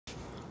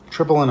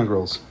Triple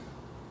integrals.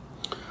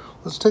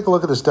 Let's take a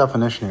look at this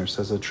definition here. It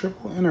says a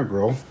triple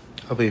integral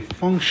of a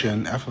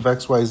function f of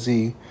x, y,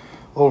 z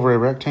over a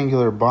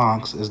rectangular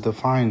box is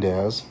defined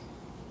as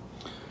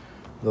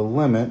the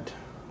limit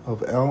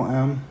of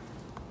Lm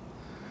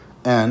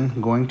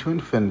n going to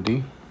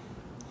infinity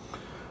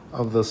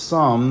of the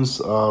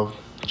sums of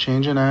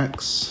change in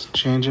x,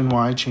 change in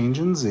y, change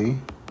in z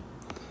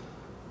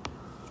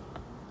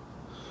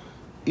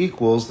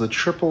equals the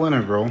triple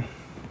integral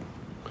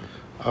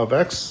of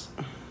f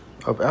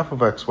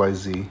of x, y,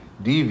 z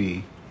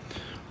dv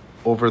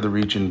over the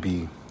region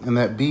B, and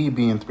that B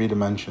being 3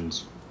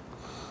 dimensions.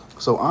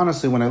 So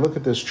honestly, when I look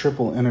at this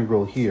triple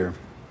integral here,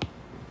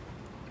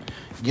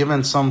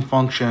 given some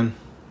function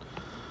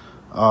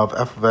of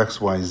f of x,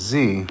 y,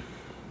 z,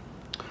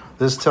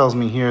 this tells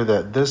me here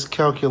that this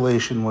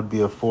calculation would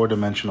be a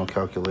 4-dimensional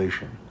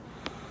calculation.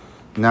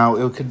 Now,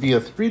 it could be a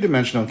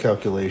 3-dimensional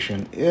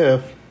calculation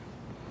if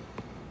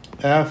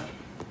f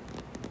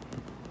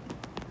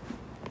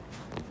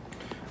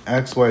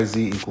x, y,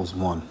 z equals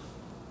 1.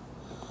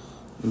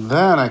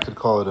 Then I could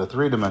call it a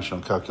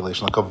 3-dimensional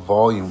calculation, like a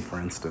volume, for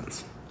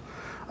instance.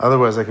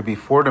 Otherwise, I could be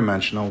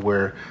 4-dimensional,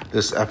 where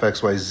this f,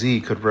 x, y, z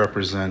could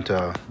represent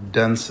a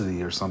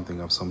density or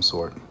something of some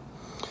sort.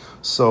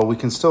 So we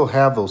can still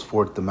have those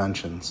 4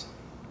 dimensions.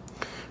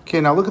 Okay,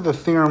 now look at the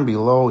theorem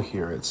below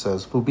here. It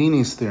says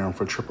Fubini's theorem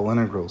for triple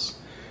integrals.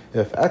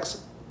 If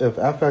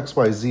f, x,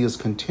 y, z is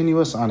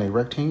continuous on a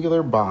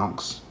rectangular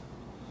box,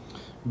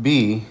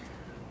 B,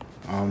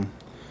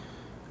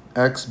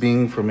 x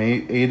being from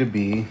A to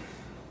B,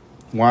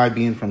 y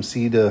being from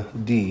C to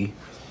D,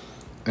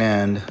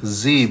 and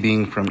z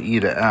being from E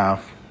to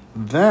F,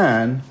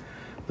 then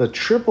the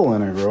triple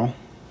integral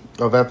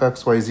of f,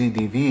 x, y, z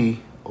dv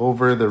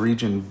over the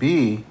region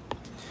B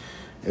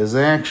is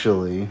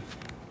actually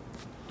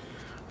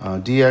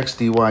dx,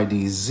 dy,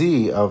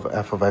 dz of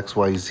f of x,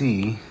 y,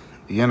 z,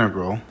 the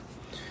integral,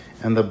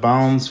 and the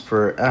bounds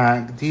for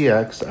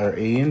dx are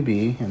a and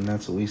b, and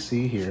that's what we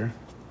see here.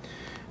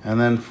 And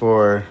then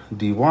for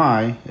dy,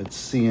 it's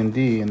c and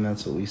d, and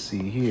that's what we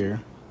see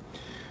here.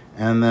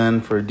 And then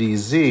for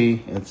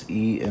dz, it's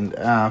e and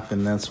f,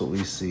 and that's what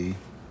we see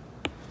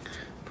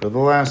for the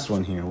last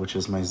one here, which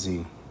is my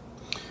z.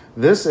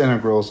 This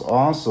integral is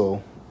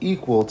also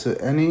equal to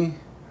any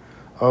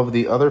of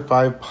the other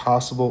 5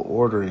 possible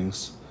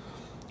orderings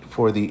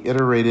for the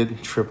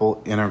iterated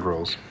triple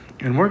integrals.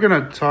 And we're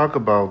going to talk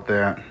about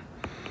that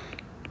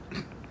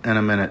in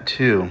a minute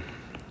too.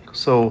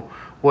 So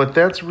what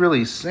that's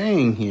really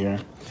saying here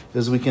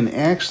is we can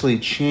actually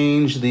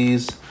change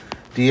these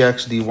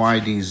dx, dy,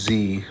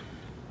 dz.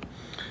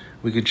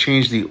 We could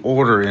change the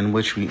order in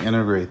which we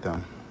integrate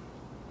them.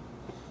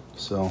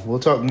 So we'll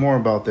talk more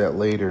about that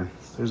later.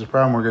 There's a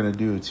problem we're going to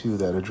do too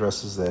that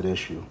addresses that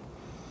issue.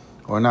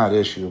 Or not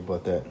issue,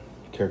 but that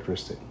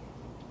characteristic.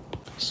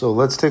 So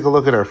let's take a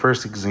look at our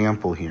first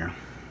example here.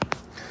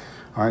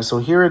 All right, so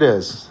here it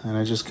is. And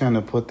I just kind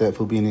of put that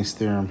Fubini's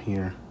theorem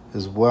here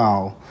as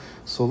well.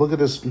 So look at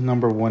this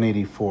number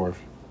 184.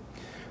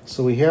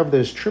 So we have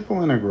this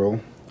triple integral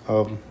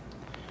of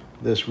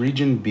this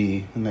region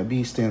B, and that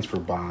B stands for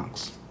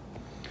box,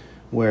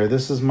 where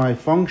this is my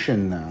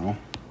function now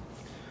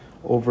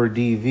over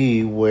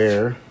dv,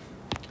 where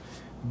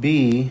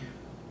B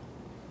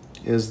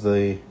is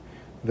the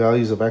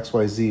values of x,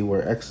 y, z,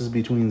 where x is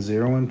between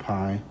 0 and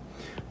pi,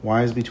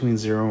 y is between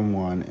 0 and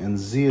 1, and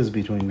z is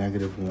between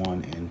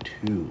 -1 and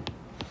 2.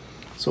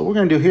 So what we're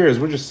going to do here is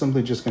we're just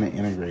simply going to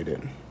integrate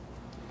it.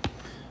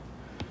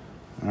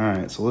 All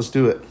right, so let's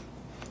do it.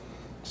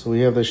 So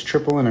we have this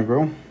triple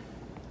integral.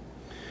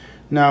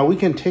 Now we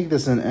can take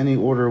this in any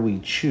order we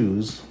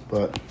choose,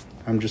 but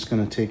I'm just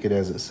going to take it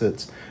as it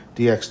sits,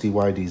 dx, dy,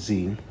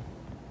 dz.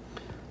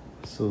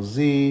 So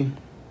z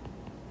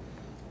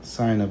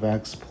sine of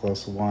x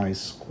plus y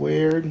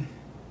squared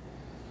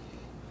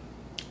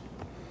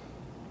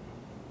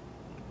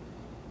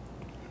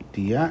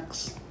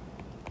dx,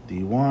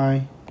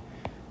 dy,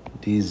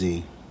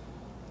 dz.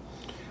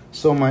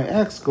 So my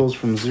x goes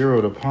from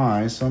 0 to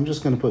pi, so I'm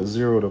just going to put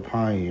 0 to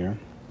pi here.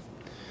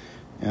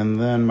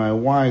 And then my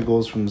y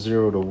goes from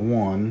 0 to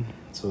 1,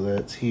 so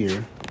that's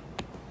here.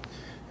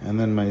 And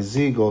then my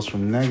z goes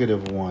from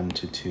 -1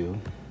 to 2.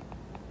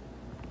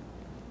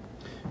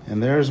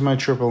 And there's my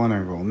triple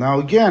integral. Now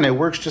again, it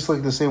works just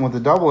like the same with the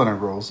double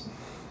integrals,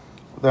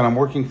 that I'm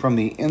working from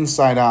the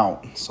inside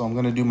out. So I'm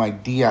going to do my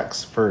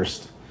dx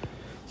first.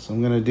 So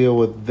I'm going to deal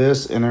with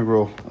this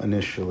integral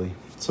initially.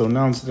 So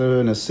now instead of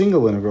in a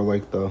single integral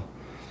like the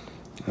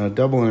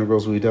double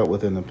integrals we dealt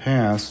with in the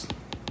past,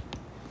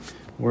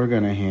 we're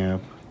going to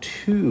have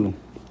 2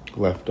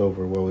 left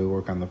over while we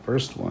work on the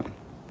first one.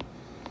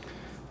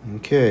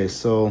 Okay,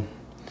 so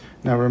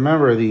now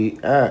remember the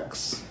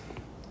x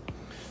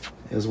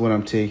is what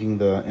I'm taking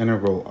the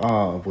integral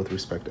of with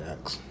respect to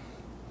x.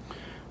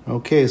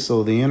 Okay,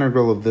 so the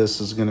integral of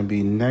this is going to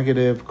be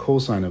negative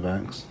cosine of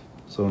x.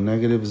 So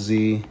negative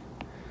z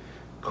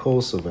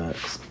cos of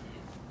x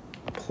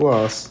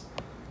plus,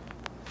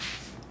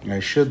 I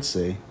should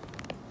say,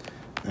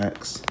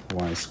 x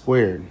y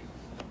squared.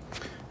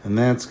 And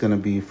that's going to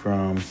be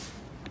from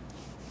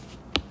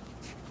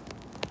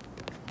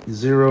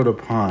 0 to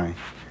pi.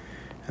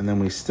 And then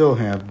we still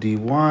have dy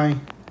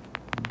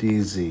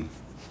dz.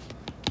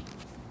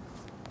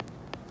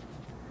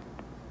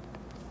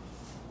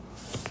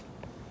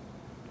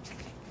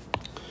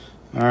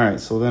 All right,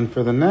 so then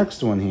for the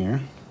next one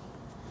here,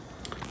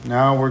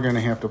 now we're going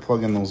to have to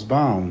plug in those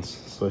bounds.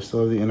 So I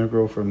still have the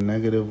integral from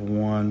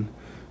 -1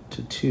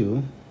 to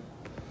 2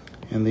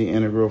 and the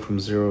integral from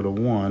 0 to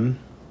 1.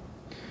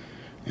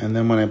 And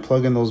then when I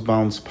plug in those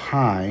bounds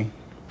pi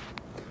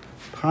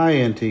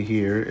into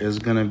here is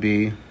going to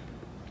be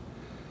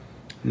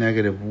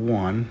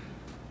 -1.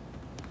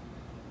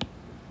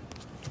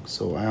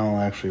 So I'll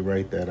actually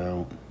write that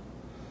out.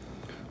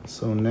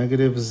 So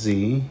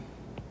 -z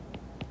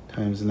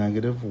times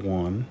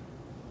 -1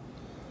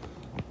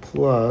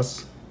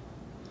 plus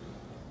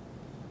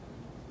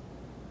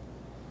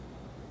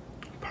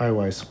pi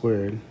y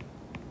squared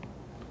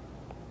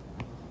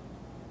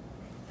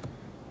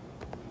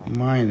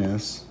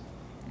minus,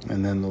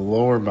 and then the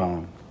lower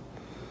bound.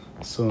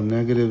 So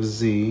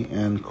 -z,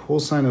 and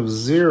cosine of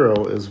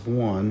 0 is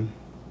 1.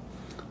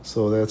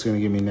 So that's going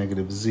to give me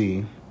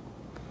 -z.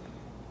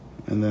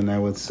 And then I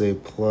would say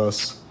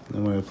plus,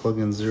 and when I plug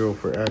in 0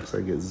 for x,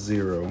 I get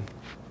 0.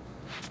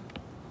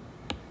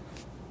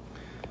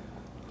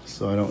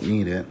 So I don't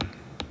need it.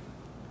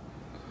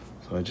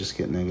 So I just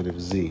get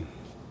 -z.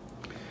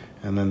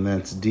 And then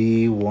that's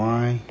dy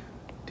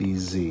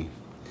dz.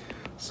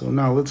 So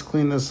now let's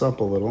clean this up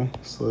a little.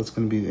 So that's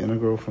going to be the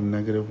integral from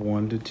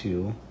 -1 to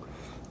 2,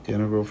 the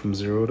integral from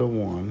 0 to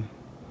 1,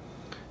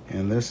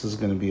 and this is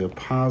going to be a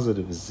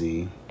positive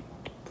z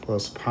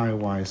plus pi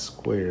y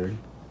squared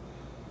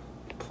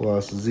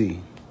plus z.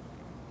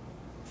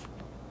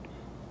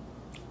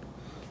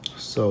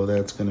 So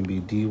that's going to be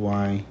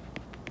dy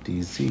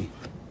dz.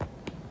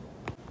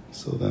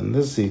 So then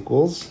this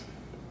equals,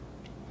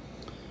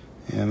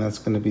 and that's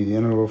going to be the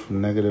integral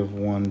from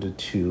 -1 to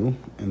 2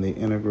 and the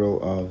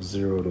integral of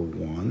 0 to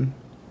 1.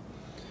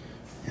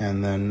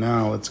 And then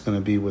now it's going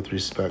to be with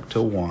respect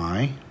to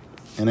y.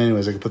 And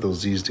anyways, I can put those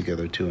z's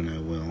together too, and I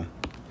will.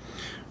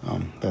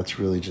 That's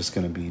really just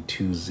going to be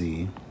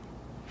 2z.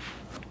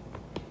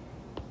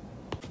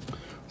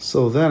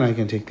 So then I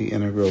can take the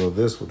integral of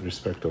this with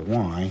respect to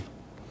y.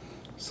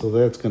 So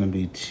that's going to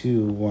be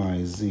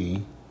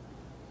 2yz.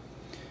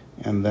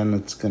 And then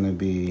it's going to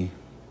be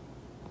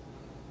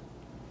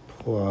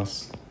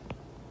plus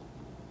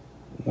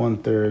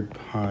 1/3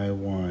 pi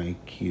y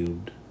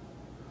cubed.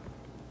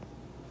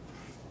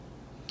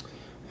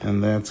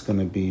 And that's going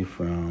to be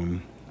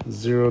from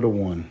 0 to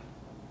 1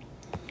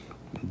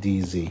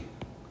 dz.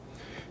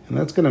 And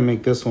that's going to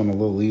make this one a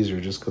little easier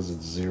just because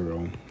it's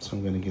 0. So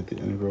I'm going to get the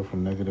integral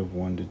from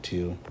 -1 to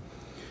 2.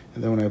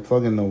 And then when I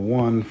plug in the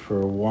 1 for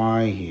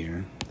y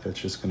here, that's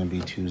just going to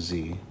be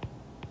 2z.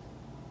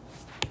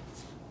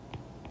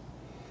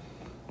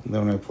 And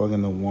then when I plug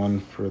in the 1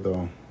 for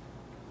the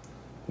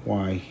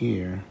y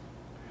here,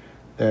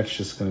 that's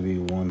just going to be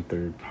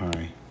 1/3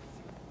 pi.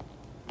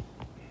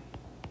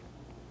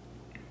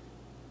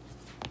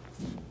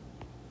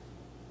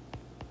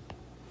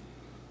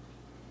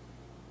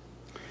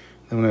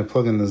 Then when I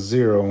plug in the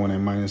 0, when I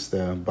minus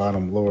the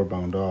bottom lower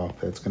bound off,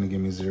 that's going to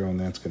give me 0, and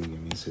that's going to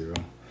give me 0.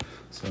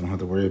 So I don't have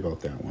to worry about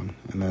that one.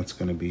 And that's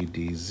going to be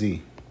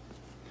dz.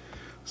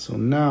 So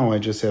now I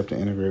just have to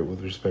integrate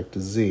with respect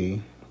to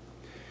z,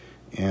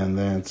 and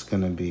that's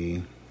going to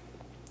be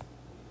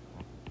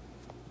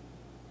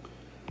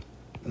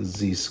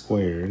z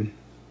squared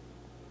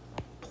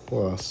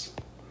plus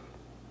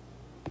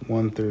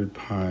 1/3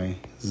 pi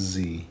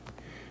z,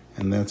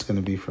 and that's going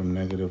to be from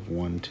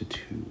 -1 to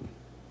 2.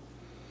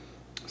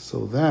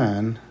 So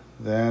then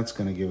that's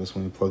going to give us,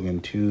 when we plug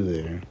in 2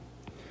 there,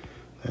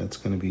 that's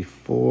going to be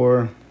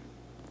 4,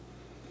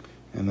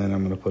 and then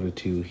I'm going to put a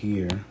 2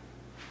 here.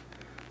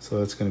 So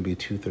that's going to be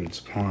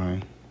 2/3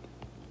 pi,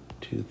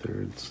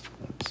 2/3,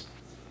 that's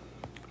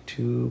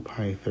 2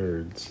 pi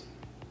thirds.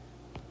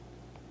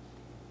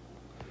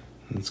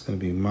 And it's going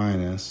to be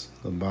minus,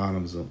 the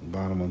bottom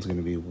one's going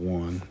to be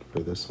 1 for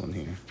this one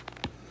here.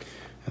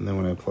 And then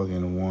when I plug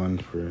in 1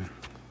 for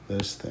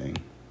this thing,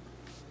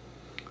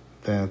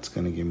 that's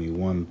going to give me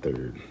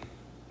 1/3,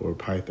 or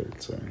pi third,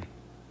 sorry.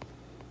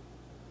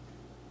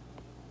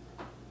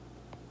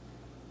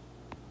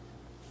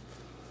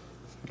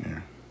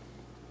 There.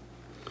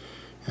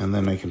 And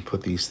then I can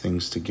put these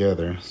things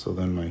together. So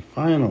then my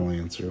final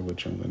answer,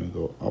 which I'm going to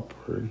go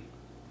upward,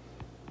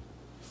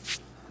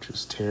 which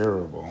is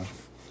terrible.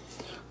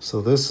 So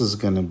this is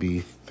going to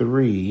be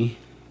 3.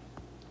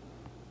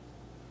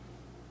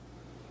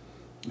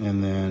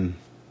 And then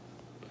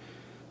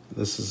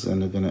this is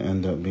going to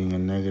end up being a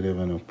negative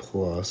and a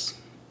plus.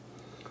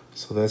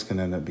 So that's going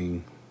to end up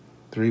being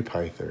 3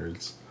 pi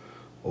thirds,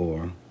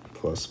 or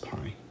plus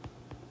pi.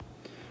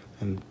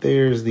 And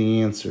there's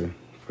the answer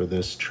for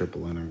this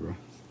triple integral.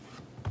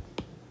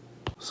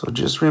 So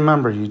just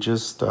remember, you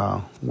just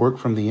work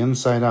from the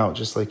inside out,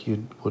 just like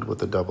you would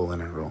with a double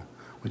integral.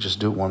 We just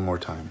do it one more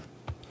time.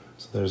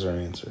 So there's our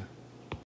answer.